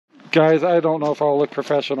Guys, I don't know if I'll look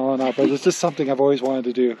professional or not, but it's just something I've always wanted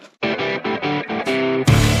to do.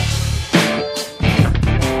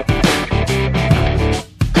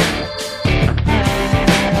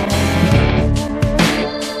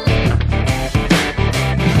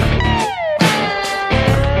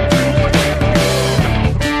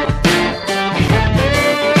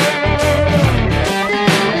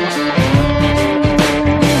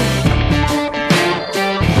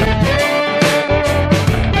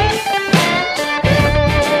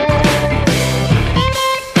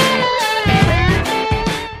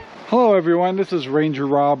 Everyone, this is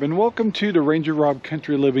RangerRob and welcome to the RangerRob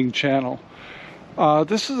Country Living channel.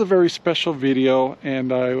 This is a very special video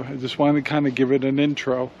and I just wanted to kind of give it an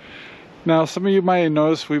intro. Now some of you might have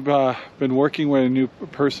noticed we've been working with a new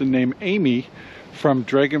person named Amy from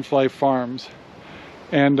DragonFly Farms.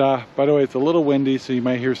 And by the way, it's a little windy, so you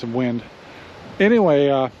might hear some wind. Anyway,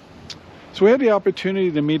 so we had the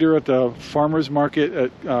opportunity to meet her at the farmers market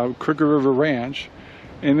at Crooked River Ranch.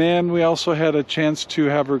 And then we also had a chance to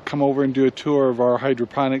have her come over and do a tour of our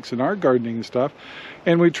hydroponics and our gardening and stuff.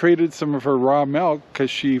 And we traded some of her raw milk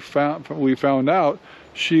because we found out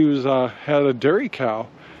she was had a dairy cow.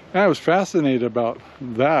 And I was fascinated about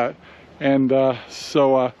that. And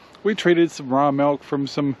so we traded some raw milk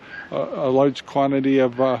from a large quantity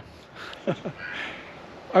of I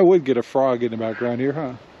would get a frog in the background here,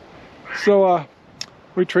 huh? So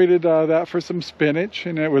we traded that for some spinach,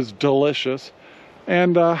 and it was delicious.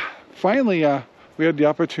 And finally, we had the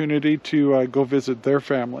opportunity to go visit their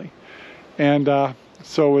family. And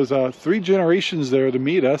so it was 3 generations there to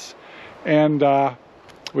meet us. And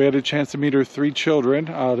we had a chance to meet her 3 children.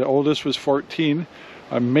 The oldest was 14.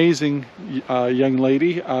 Amazing young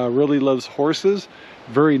lady. Really loves horses.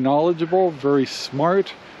 Very knowledgeable, very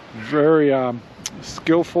smart, very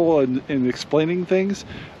skillful in explaining things.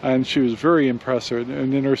 And she was very impressive.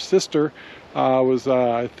 And then her sister was,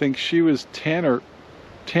 I think she was 10,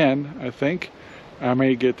 I think. I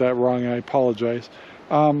may get that wrong, and I apologize.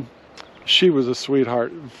 She was a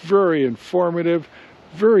sweetheart, very informative,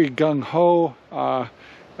 very gung-ho,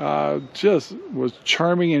 just was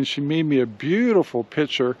charming, and she made me a beautiful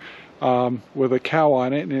picture with a cow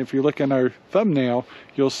on it. And if you look in our thumbnail,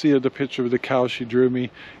 you'll see the picture of the cow she drew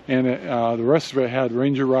me, and the rest of it had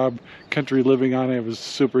RangerRob Country Living on it. It was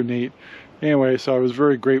super neat. Anyway, so I was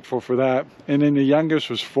very grateful for that. And then the youngest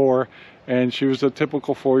was 4, and she was a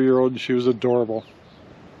typical 4-year-old, and she was adorable.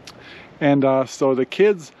 And so the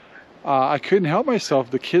kids, I couldn't help myself.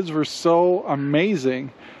 The kids were so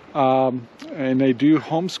amazing. And they do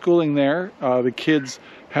homeschooling there. The kids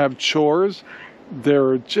have chores.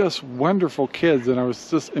 They're just wonderful kids, and I was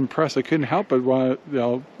just impressed. I couldn't help but want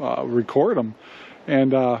to record them.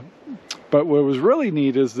 And but what was really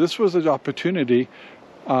neat is this was an opportunity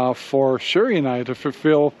for Sherry and I to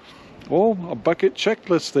fulfill, well, a bucket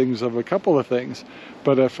checklist things of a couple of things.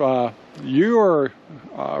 But if you are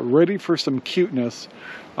ready for some cuteness,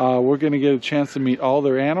 we're going to get a chance to meet all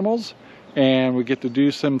their animals, and we get to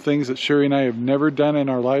do some things that Sherry and I have never done in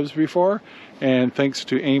our lives before. And thanks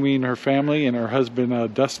to Amy and her family and her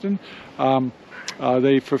husband Dustin,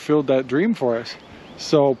 they fulfilled that dream for us.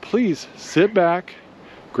 So please sit back,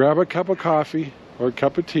 grab a cup of coffee or a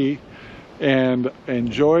cup of tea, and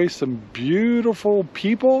enjoy some beautiful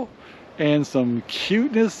people and some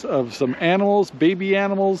cuteness of some animals, baby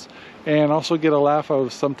animals, and also get a laugh out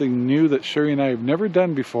of something new that Sherry and I have never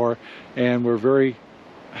done before. And we're very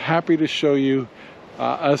happy to show you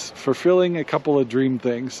us fulfilling a couple of dream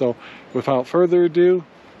things. So without further ado,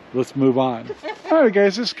 let's move on. All right,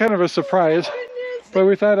 guys, this is kind of a surprise, but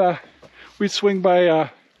we thought we'd swing by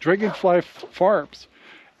DragonFly Farms.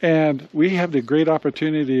 And we have the great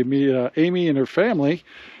opportunity to meet Amy and her family,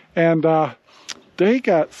 and they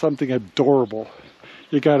got something adorable.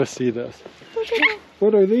 You got to see this.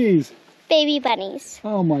 What are these? Baby bunnies.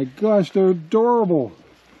 Oh my gosh, they're adorable.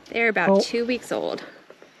 They're about 2 weeks old.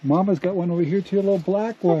 Mama's got one over here too, a little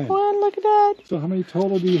black one. Look at that. So how many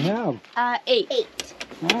total do you have? 8.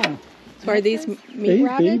 Wow. So are these meat 8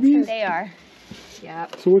 rabbits? babies? They are.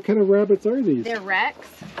 Yep. So what kind of rabbits are these? They're Rex.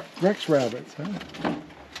 Rex rabbits, huh?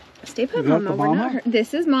 Stay put, Is that Mama. the We're mama? not her.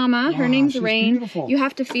 This is Mama. Her Wow, name's she's Rain. beautiful. You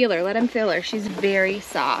have to feel her. Let him feel her. She's very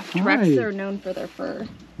soft. Hi. Rex are known for their fur.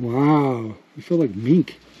 Wow. You feel like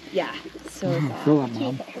mink. Yeah. So Wow, soft. feel that,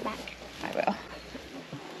 Mom. I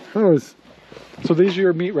will. So these are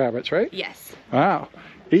your meat rabbits, right? Yes. Wow.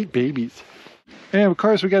 8 babies. And of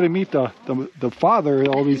course we got to meet the father of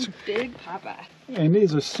all these. Big Papa. And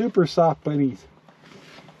these are super soft bunnies.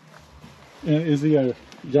 And is he a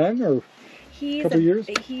young or He's couple years?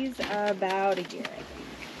 He's about a year, I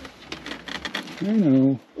think. I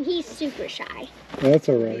know. He's super shy. That's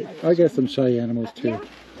all right. I got some shy animals too.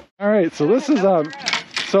 All right, so this is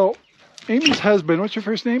so Amy's husband. What's your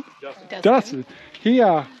first name? Dustin. He's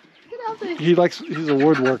a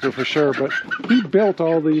woodworker for sure, but he built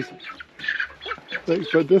all these things.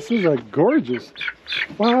 But this is a gorgeous.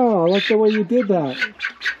 Wow, I like the way you did that.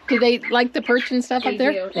 Do they like the perch and stuff up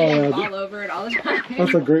there? Do. Oh, They yeah. fall over it all the time.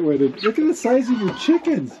 That's a great way to look at the size of your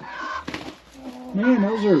chickens. Man,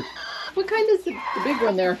 those are. What kind is the big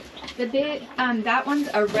one there? The big, that one's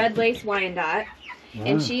a red lace Wyandotte, Wow.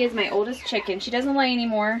 and she is my oldest chicken. She doesn't lay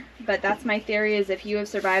anymore, but that's my theory is if you have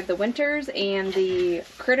survived the winters and the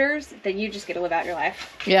critters, then you just get to live out your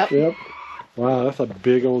life. Yep. Yep. Wow, that's a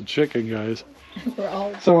big old chicken, guys. We're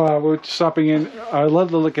all So we're stopping in. I love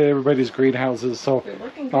to look at everybody's greenhouses. So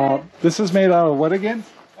looking good. this is made out of what again?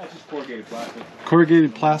 That's just corrugated plastic.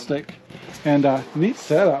 Corrugated plastic. And neat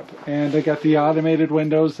setup. And they got the automated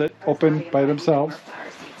windows that open by themselves.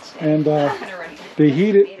 And they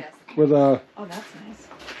heat it with a... Oh, that's nice.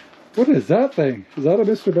 What is that thing? Is that a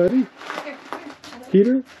Mr. Buddy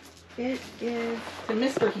heater? It is the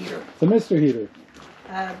Mr. Heater. It's a Mr. Heater.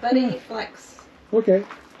 Buddy Flex. Okay.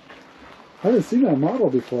 I haven't seen that model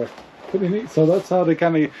before. Pretty neat. So that's how they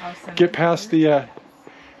kind of get past the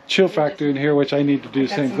chill factor in here, which I need to do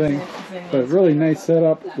the same thing. But really nice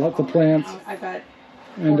setup, lots of plants. I got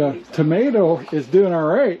And tomato is doing all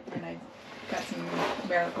right. and I got some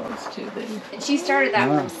marigolds too. And she started that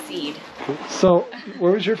from seed. So,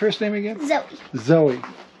 what was your first name again? Zoe. Zoe.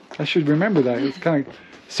 I should remember that. It's kind of.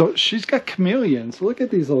 So she's got chameleons. Look at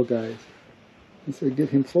these little guys. Let's see, get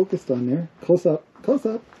him focused on there. Close up. Close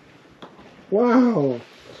up. Wow.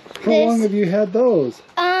 How long have you had those?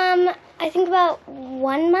 I think about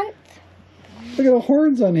 1 month. Look at the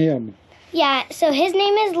horns on him. Yeah, so his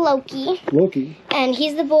name is Loki, Loki. and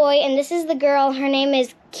he's the boy, and this is the girl. Her name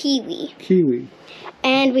is Kiwi, Kiwi.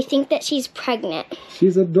 and we think that she's pregnant.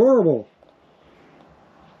 She's adorable.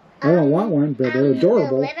 I don't want one, but they're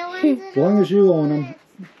adorable. As long as you own them.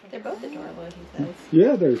 They're both adorable, he says.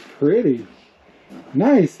 Yeah, they're pretty.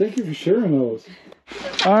 Nice. Thank you for sharing those.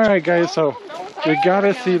 All right, guys. So we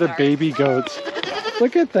gotta see the baby goats.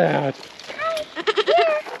 Look at that.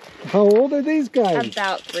 How old are these guys?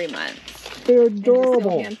 About 3 months. They're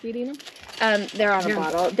adorable. Hand feeding them? They're on a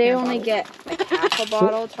bottle. They only get like half a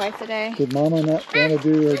bottle twice a day. Did Mama not want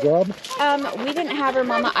to do her job? We didn't have her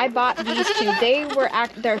mama. I bought these two. They were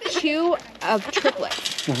they're two of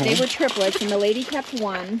triplets. They were triplets, and the lady kept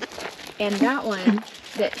one. And that one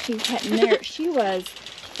that she's petting there, she was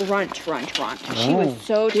runt. She was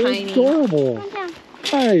so They're tiny. adorable.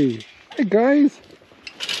 Hi. Hey, guys.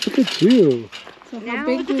 Look at you. So how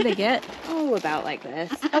big do they get? Oh, about like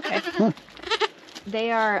this. Okay.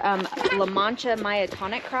 They are La Mancha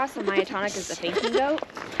myotonic cross, and myotonic is the fainting goat.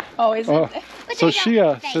 Oh, is Oh, it? so she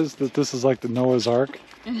says that this is like the Noah's Ark.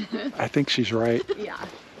 I think she's right. Yeah.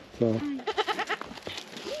 So.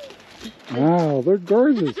 Wow, they're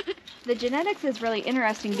gorgeous. The genetics is really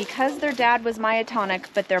interesting because their dad was myotonic,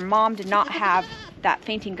 but their mom did not have that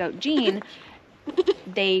fainting goat gene.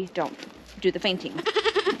 They don't do the fainting.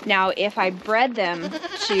 Now, if I bred them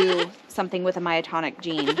to something with a myotonic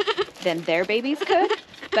gene, then their babies could.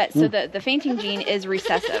 But so the fainting gene is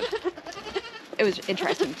recessive. It was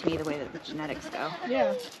interesting to me the way that the genetics go.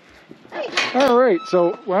 Yeah. All right,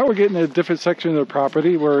 so now we're getting a different section of the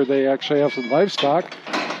property where they actually have some livestock.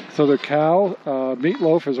 So the cow,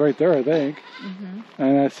 Meatloaf is right there, I think.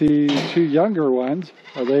 And I see two younger ones.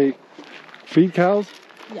 Are they feed cows?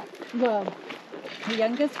 Yeah. Well, the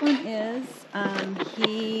youngest one is,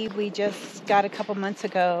 we just got a couple months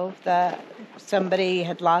ago that somebody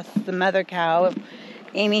had lost the mother cow.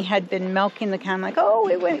 Amy had been milking the cow. I'm like, oh,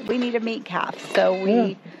 we need a meat calf. So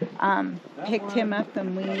we picked him up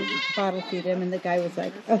and we bottle feed him. And the guy was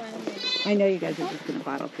like, oh, I know you guys are just going to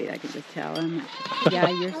bottle feed. I can just tell. I'm like, yeah,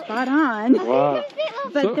 you're spot on. Wow.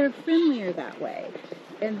 But they're friendlier that way.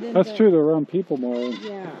 And then That's true, they're around people more.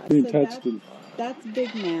 Yeah. Being So touched. that's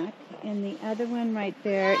Big Mac. And the other one right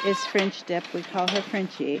there is French Dip. We call her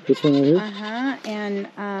Frenchie. This one right here? Uh-huh.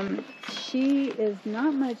 And she is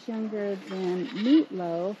not much younger than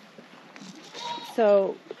Meatloaf.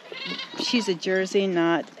 So she's a Jersey,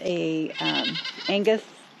 not a Angus.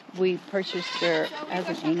 We purchased her as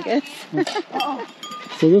an Angus.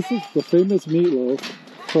 So this is the famous Meatloaf.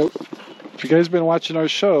 So if you guys have been watching our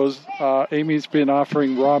shows, Amy's been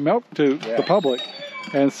offering raw milk to the public.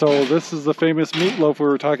 And so this is the famous Meatloaf we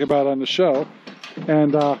were talking about on the show.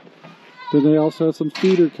 And then they also have some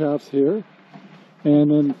feeder calves here.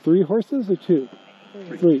 And then 3 horses or 2?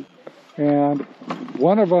 3. And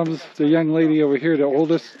one of them's the young lady over here, the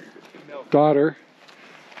oldest daughter.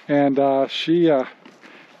 and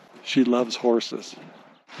she loves horses.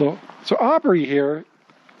 So Aubrey here,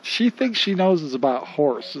 she thinks she knows about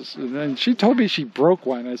horses, and she told me she broke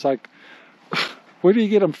one. It's like, where do you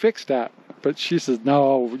get them fixed at? But she says,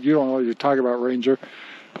 no, you don't know what you're talking about, Ranger.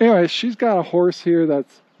 Anyway, she's got a horse here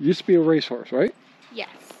that's used to be a racehorse, right? Yes.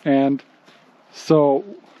 And so,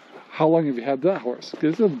 how long have you had that horse?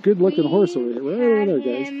 It's a good-looking horse over here. Right over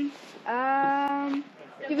there, guys.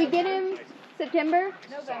 Did we get him September?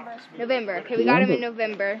 November. Okay, we got him in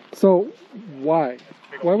November. So, why?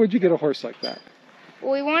 Why would you get a horse like that?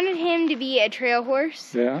 Well, we wanted him to be a trail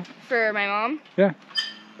horse. Yeah. For my mom. Yeah.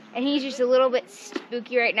 And he's just a little bit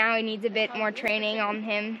spooky right now. He needs a bit more training on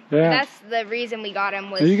him. Yeah. But that's the reason we got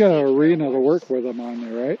him. Was And you got an arena to work with him on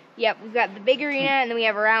there, right? Yep, we've got the big arena and then we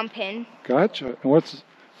have a round pen. Gotcha. And what's...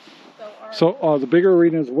 So, the bigger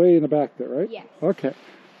arena is way in the back there, right? Yes. Okay.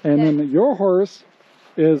 And then your horse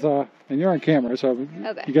is, and you're on camera, so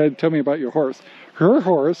Okay. you got to tell me about your horse. Her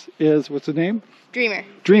horse is, what's the name? Dreamer.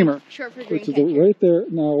 Dreamer. Short for Which is Dreamcatcher. right there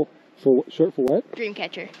now, short for what?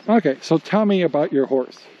 Dreamcatcher. Okay, so tell me about your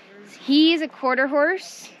horse. He's a quarter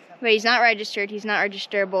horse, but he's not registered. He's not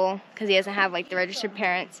registerable because he doesn't have like the registered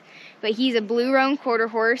parents. But he's a blue roan quarter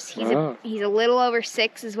horse. He's a little over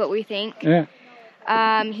 6 is what we think. Yeah.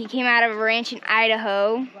 He came out of a ranch in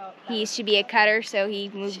Idaho. He used to be a cutter, so he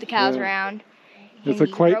moved the cows around.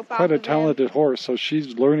 It's quite a talented horse, so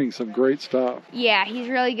she's learning some great stuff. Yeah, he's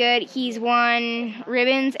really good. He's won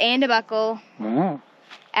ribbons and a buckle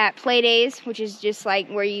at play days, which is just like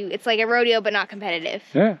where it's like a rodeo but not competitive.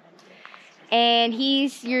 Yeah. And you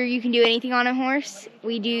can do anything on a horse.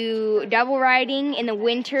 We do double riding in the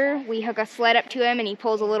winter. We hook a sled up to him and he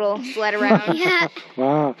pulls a little sled around. Yeah.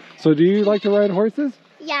 Wow. So do you like to ride horses?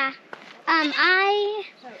 Yeah.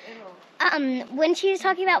 When she was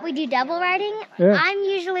talking about we do double riding, I'm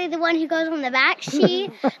usually the one who goes on the back. She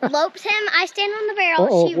lopes him. I stand on the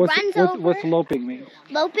barrel. She runs over. What's loping mean?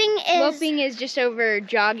 Loping is just over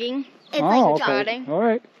jogging. It's like jogging. All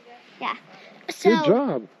right. Yeah. Good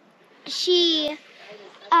job. She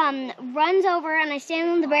runs over and I stand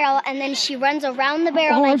on the barrel and then she runs around the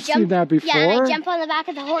barrel. Oh, and I've seen that before. Yeah, and I jump on the back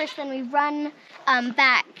of the horse, then we run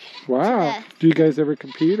back. Wow. Do you guys ever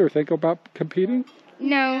compete or think about competing?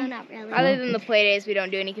 No, not really. Other than the play days, we don't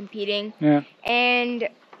do any competing. Yeah. And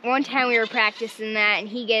one time we were practicing that, and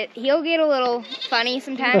he'll get a little funny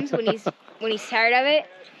sometimes when he's tired of it.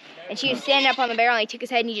 And she was standing up on the barrel, and he took his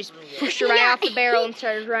head and he just pushed her right off the barrel and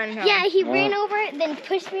started running home. Yeah, he ran over it, then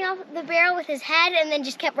pushed me off the barrel with his head, and then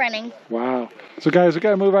just kept running. Wow. So guys, we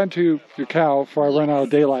got to move on to your cow before I run out of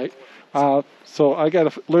daylight. So I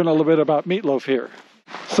got to learn a little bit about Meatloaf here.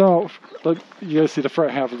 So you guys see the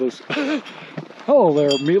front half of this. Hello there,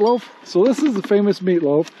 Meatloaf. So this is the famous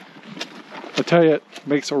Meatloaf. I tell you, it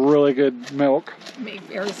makes a really good milk. Made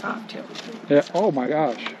very soft too. Yeah. Oh my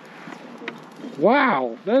gosh.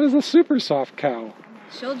 Wow, that is a super soft cow.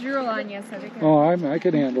 She'll drool on you, so be careful. Oh, I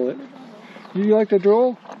can handle it. You like to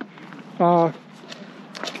drool?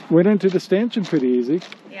 Went into the stanchion pretty easy.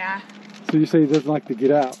 Yeah. So you say he doesn't like to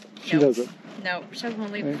get out. She doesn't. No, she doesn't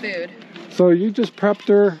want to leave food. So you just prepped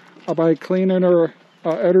her by cleaning her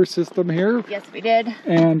udder system here. Yes, we did.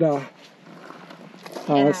 And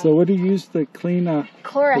so what do you use to clean?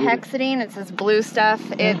 Chlorhexidine. It's this blue stuff.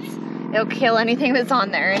 It'll kill anything that's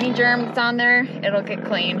on there. Any germ that's on there, it'll get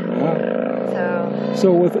clean.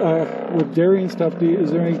 So with dairy and stuff,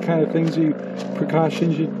 is there any kind of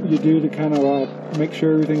precautions you do to kind of make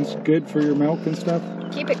sure everything's good for your milk and stuff?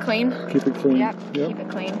 Keep it clean. Keep it clean. Yep. Keep it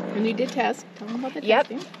clean. And you did test. Tell them about the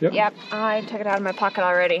testing. Yep. I took it out of my pocket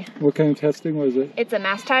already. What kind of testing was it? It's a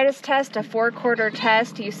mastitis test, a 4-quarter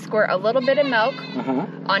test. You squirt a little bit of milk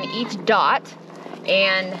on each dot.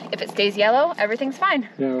 And if it stays yellow, everything's fine.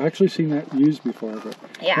 Yeah, I've actually seen that used before. But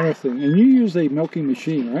yeah. Interesting. And you use a milking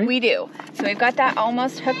machine, right? We do. So we've got that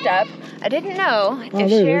almost hooked up. I didn't know if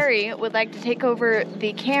Sherry would like to take over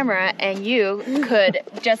the camera and you could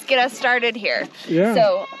just get us started here. Yeah.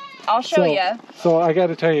 So I'll show you. So I got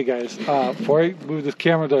to tell you guys, before I move this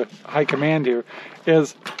camera to high command here,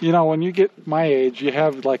 is, when you get my age, you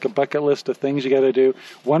have like a bucket list of things you got to do.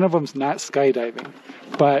 One of them's not skydiving.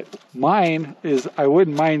 But mine is, I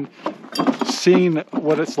wouldn't mind seeing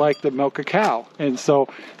what it's like to milk a cow. And so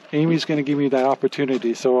Amy's going to give me that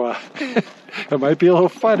opportunity. So it might be a little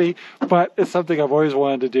funny, but it's something I've always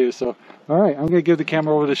wanted to do. So, all right, I'm going to give the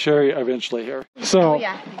camera over to Sherry eventually here. So,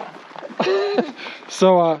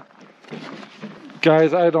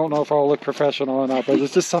 guys, I don't know if I'll look professional or not, but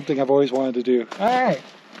it's just something I've always wanted to do. All right.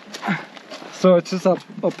 So it's just a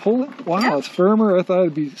pull. Wow, it's firmer. I thought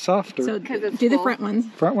it'd be softer. So do the front ones.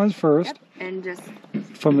 Front ones first. and just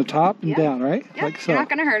from the top and Yep. down, right? Yep, Like so. you're not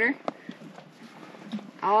gonna hurt her.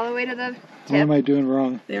 All the way to the What tip. am I doing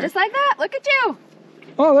wrong? Just like that. Look at you.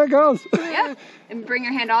 Oh, there it goes. Yep. And bring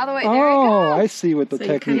your hand all the way. There Oh, you go. I see what the So you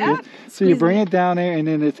technique kinda is. So you bring it down there, and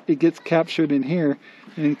then it gets captured in here,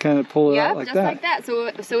 and you kind of pull it out like just that. like that.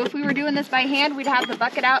 So if we were doing this by hand, we'd have the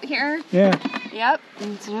bucket out here. Yeah. Yep.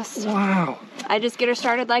 And it's just Wow. I just get her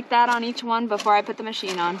started like that on each one before I put the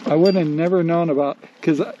machine on. I would have never known about,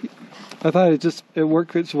 because I thought it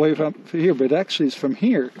worked its way from here, but actually it's from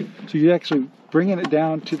here. So you actually bringing it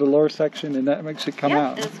down to the lower section, and that makes it come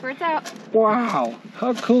out. It squirts out. Wow,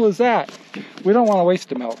 how cool is that? We don't want to waste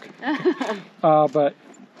the milk, but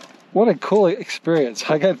what a cool experience!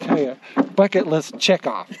 I got to tell you, bucket list check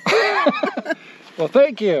off. Well,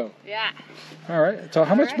 thank you. Yeah. All right. So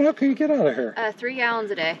how much milk can you get out of here? 3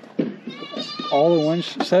 gallons a day. All in one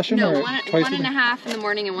session, No, or one twice and a a day? half in the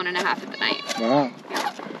morning and 1.5 at the night. Wow.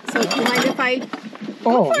 So do you mind if I?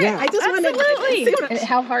 Oh yeah. I just wanted to see Absolutely.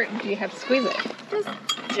 how hard do you have to squeeze it? Just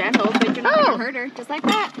gentle, but you're not gonna hurt her. Just like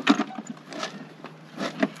that.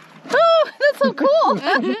 Oh, that's so cool.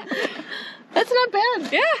 That's not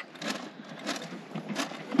bad. Yeah.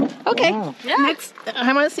 Okay. Wow. Yeah. Next,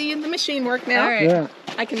 I want to see the machine work now. All right. Yeah.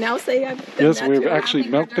 I can now say I've done Yes, that we've too. actually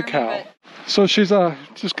think we're milked the done, cow. So she's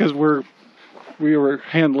just because we were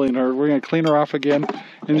handling her, we're gonna clean her off again,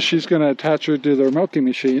 and she's gonna attach her to their milking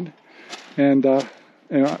machine, and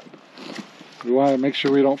you know, we want to make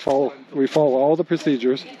sure we follow all the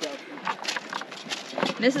procedures.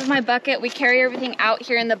 This is my bucket. We carry everything out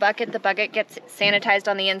here in the bucket. The bucket gets sanitized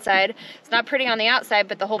on the inside. It's not pretty on the outside,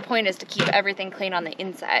 but the whole point is to keep everything clean on the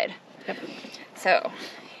inside. Yep. So,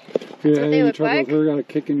 You what had they any look trouble like. with her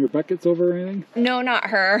kicking your buckets over or anything? no, not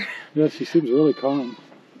her. Yeah, she seems really calm.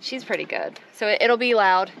 She's pretty good. So it'll be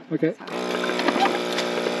loud. Okay.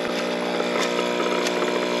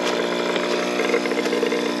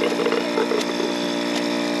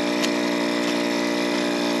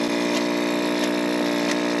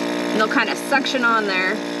 And they'll kind of suction on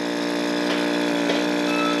there.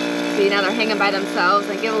 See, now they're hanging by themselves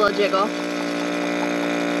and give a little jiggle.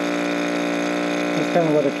 That's kind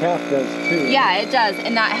of what a calf does too. Yeah, it does,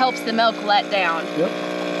 and that helps the milk let down. Yep.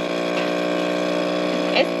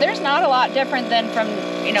 There's not a lot different than from,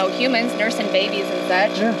 humans nursing babies and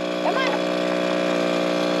such. Yeah. Come on.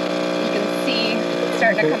 You can see it's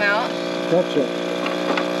starting to come out. Gotcha.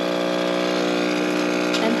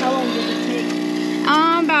 And how long does it take?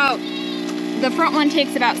 About, the front one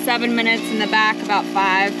takes about 7 minutes and the back about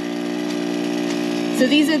 5. So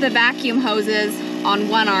these are the vacuum hoses on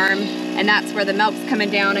one arm, and that's where the milk's coming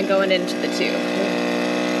down and going into the tube.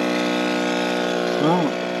 Wow.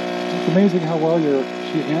 It's amazing how well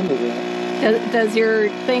she handled that. Does your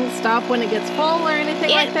thing stop when it gets full or anything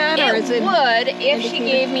like that? Or is it would if she indicated?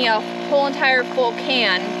 gave me a whole entire full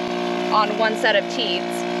can on one set of teats.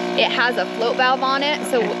 It has a float valve on it,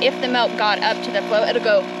 so if the milk got up to the float, it'll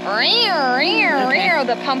go rear.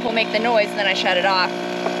 The pump will make the noise, and then I shut it off.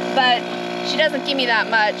 But she doesn't give me that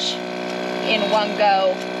much in one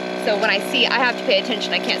go. So when I have to pay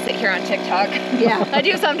attention. I can't sit here on TikTok. Yeah. I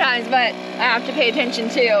do sometimes, but I have to pay attention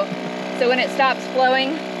too. So when it stops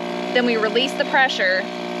flowing, then we release the pressure,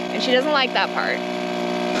 and she doesn't like that part.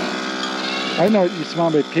 I know you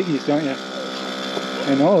smell my piggies, don't you?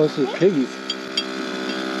 I know, this is piggies.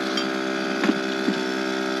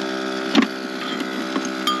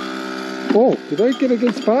 Oh, did I get a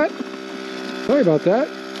good spot? Sorry about that.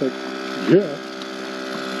 Like, yeah.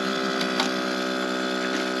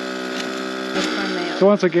 So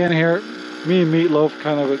once again here, me and Meatloaf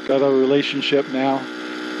kind of got a relationship now.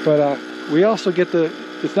 But we also get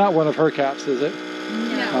it's not one of her calves, is it?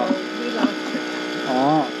 No, we lost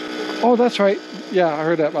her. Oh, that's right. Yeah, I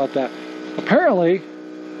heard about that. Apparently,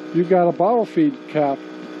 you got a bottle feed calf,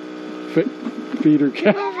 feeder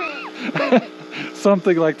calf.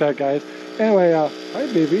 Something like that, guys. Anyway, hi,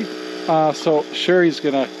 baby. So Sherry's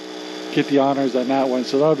gonna get the honors on that one.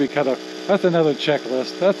 So that'll be that's another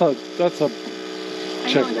checklist. That's a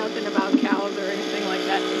I know nothing about cows or anything like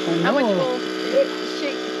that. How much full?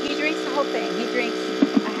 He drinks the whole thing. He drinks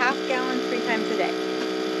a half gallon 3 times a day.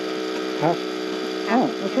 Oh,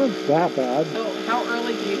 that's not that bad. So how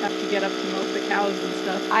early do you have to get up to milk the cows and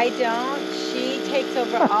stuff? I don't. She takes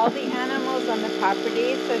over all the animals on the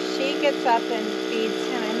property, so she gets up and feeds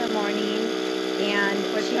him in the morning. And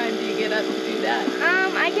What time do you get up to do that?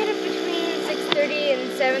 I get up between 6:30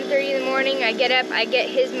 and 7:30 in the morning. I get up, I get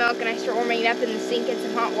his milk, and I start warming it up in the sink in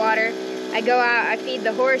some hot water. I go out, I feed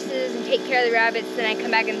the horses and take care of the rabbits, then I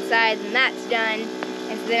come back inside and that's done.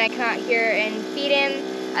 And so then I come out here and feed him.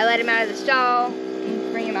 I let him out of the stall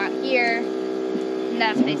and bring him out here. And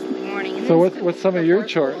that's basically morning. And So what's some of your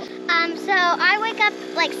chores? So I wake up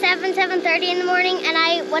like 7:30 in the morning,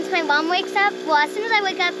 and once my mom wakes up, well, as soon as I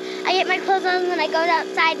wake up, I get my clothes on, and I go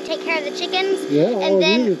outside and take care of the chickens. Yeah, and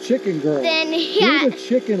then, you're the chicken girl. Then, yeah. You're the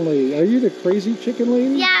chicken lady. Are you the crazy chicken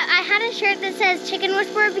lady? Yeah, I had a shirt that says Chicken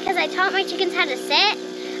Whisperer because I taught my chickens how to sit.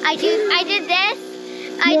 I did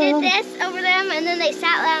this over them, and then they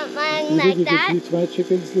sat down like that. You teach my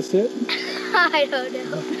chickens to sit? I don't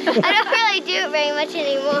know. I don't really do it very much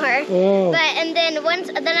anymore. Oh. And then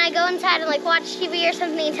I go inside and like watch TV or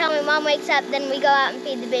something until my mom wakes up. Then we go out and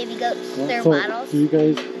feed the baby goats their bottles. Do you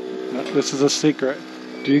guys? This is a secret.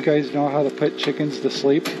 Do you guys know how to put chickens to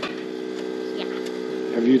sleep? Yeah.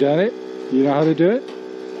 Have you done it? You know how to do it?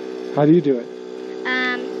 How do you do it?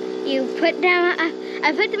 You put them.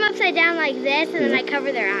 I put them upside down like this, and then I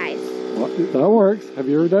cover their eyes. Well, that works. Have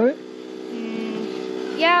you ever done it?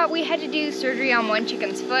 Yeah, we had to do surgery on one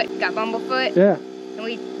chicken's foot. Got bumblefoot. Yeah. And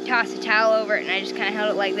we tossed a towel over it, and I just kind of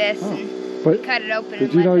held it like this and cut it open.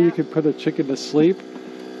 Did you know you could put a chicken to sleep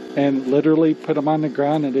and literally put them on the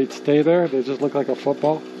ground and they'd stay there? They just look like a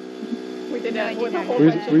football. We did that with a whole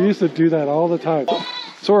bunch of We used to do that all the time.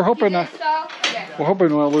 So we're hoping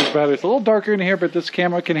we'll lose battery. It's a little darker in here, but this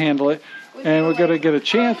camera can handle it. And we're gonna get a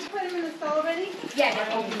chance. Put them in the stall already? Yeah.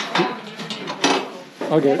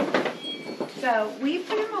 Okay. So we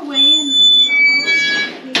put them away in the stall.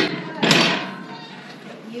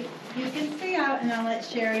 You can stay out, and I'll let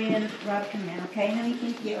Sherry and Rob come in. Okay, honey?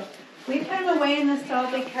 Thank you. We put them away in the stall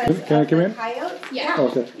because of the coyotes. Yeah.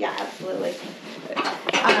 Okay. Yeah, absolutely.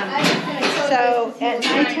 So at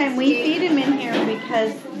nighttime we feed him in here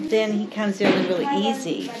because then he comes in really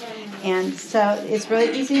easy. And so it's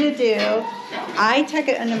really easy to do. I tuck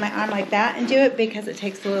it under my arm like that and do it because it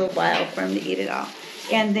takes a little while for him to eat it all.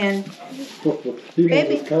 And then,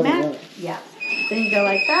 baby, come out. Yeah. Then you go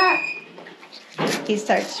like that. He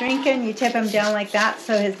starts shrinking. You tip him down like that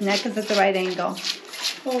so his neck is at the right angle.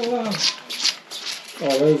 Oh, wow.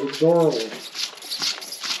 Oh, that is adorable.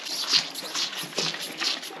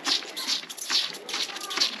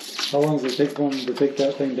 How long does it take one to take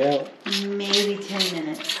that thing down? Maybe 10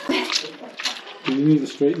 minutes. Do you need to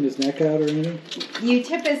straighten his neck out or anything? You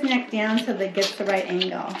tip his neck down so that it gets the right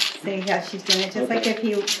angle. See how she's doing it? Just like if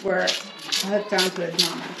he were hooked onto his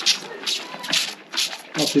mama.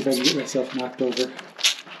 I'll see if I can get myself knocked over.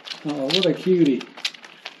 Oh, what a cutie.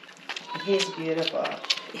 He's beautiful.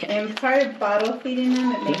 And part of bottle feeding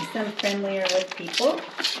them, it makes them friendlier with people.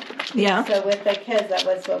 Yeah. So with the kids, that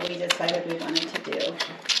was what we decided we wanted to do.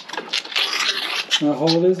 How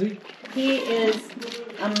old is he? He is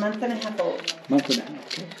a month and a half old. Month and a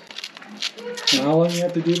half. Okay. And how long do you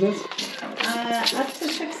have to do this? Up to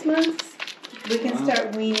 6 months. We can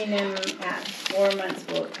start weaning him at 4 months.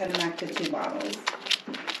 We'll cut him back to 2 bottles.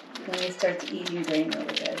 When he starts eating grain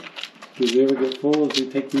really good. Does he ever get full? Does he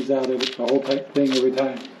take these out of the whole type thing every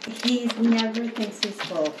time? He never thinks he's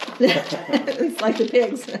full. It's like the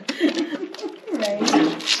pigs. Right.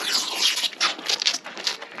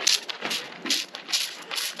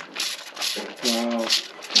 Wow.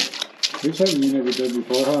 Here's something you never did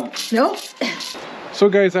before, huh? Nope. So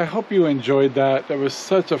guys, I hope you enjoyed that. That was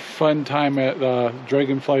such a fun time at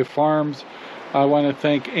DragonFly Farms. I want to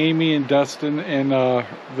thank Amy and Dustin and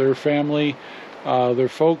their family, their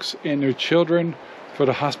folks and their children for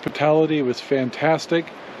the hospitality. It was fantastic.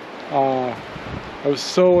 I was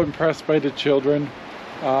so impressed by the children.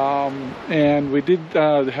 And we did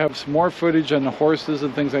have some more footage on the horses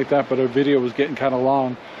and things like that, but our video was getting kind of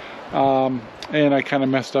long. And I kind of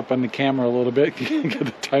messed up on the camera a little bit, got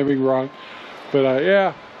the timing wrong. But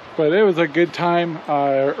yeah, but it was a good time.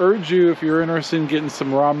 I urge you, if you're interested in getting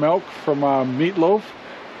some raw milk from Meatloaf,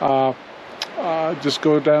 just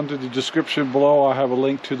go down to the description below. I'll have a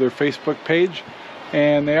link to their Facebook page.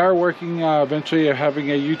 And they are working eventually having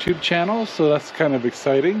a YouTube channel, so that's kind of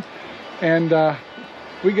exciting. And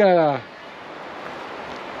we got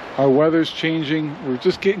our weather's changing. We're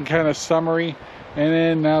just getting kind of summery, and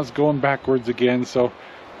then now it's going backwards again. So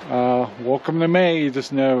welcome to May. You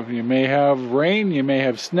just know you may have rain, you may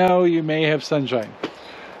have snow, you may have sunshine.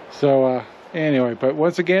 So anyway, but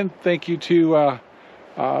once again, thank you to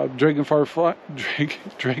DragonFly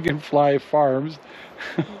Farms.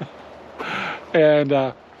 And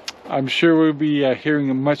I'm sure we'll be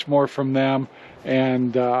hearing much more from them.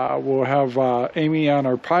 And we'll have Amy on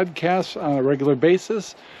our podcast on a regular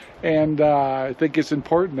basis. And I think it's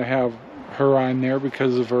important to have her on there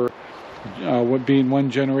because of her being one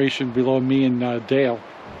generation below me and Dale.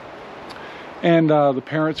 And the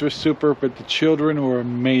parents were super, but the children were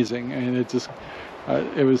amazing. And it just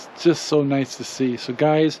It was just so nice to see. So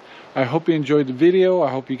guys, I hope you enjoyed the video.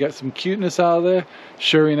 I hope you got some cuteness out of there.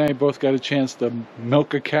 Sherry and I both got a chance to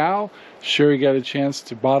milk a cow. Sherry got a chance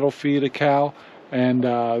to bottle feed a cow. And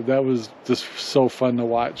that was just so fun to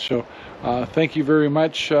watch. So thank you very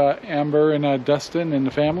much, Amber and Dustin and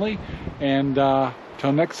the family. And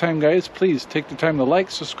till next time, guys, please take the time to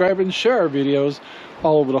like, subscribe, and share our videos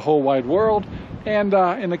all over the whole wide world. And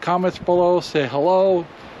in the comments below, say hello.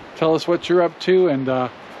 Tell us what you're up to, and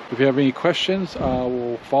if you have any questions,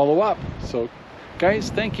 we'll follow up. So,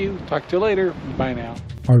 guys, thank you. Talk to you later. Bye now.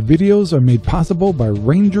 Our videos are made possible by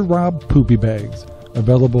RangerRob Poopy Bags,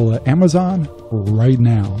 available at Amazon right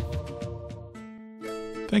now.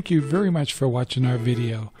 Thank you very much for watching our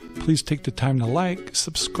video. Please take the time to like,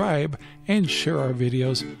 subscribe, and share our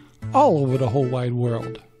videos all over the whole wide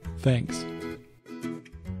world. Thanks.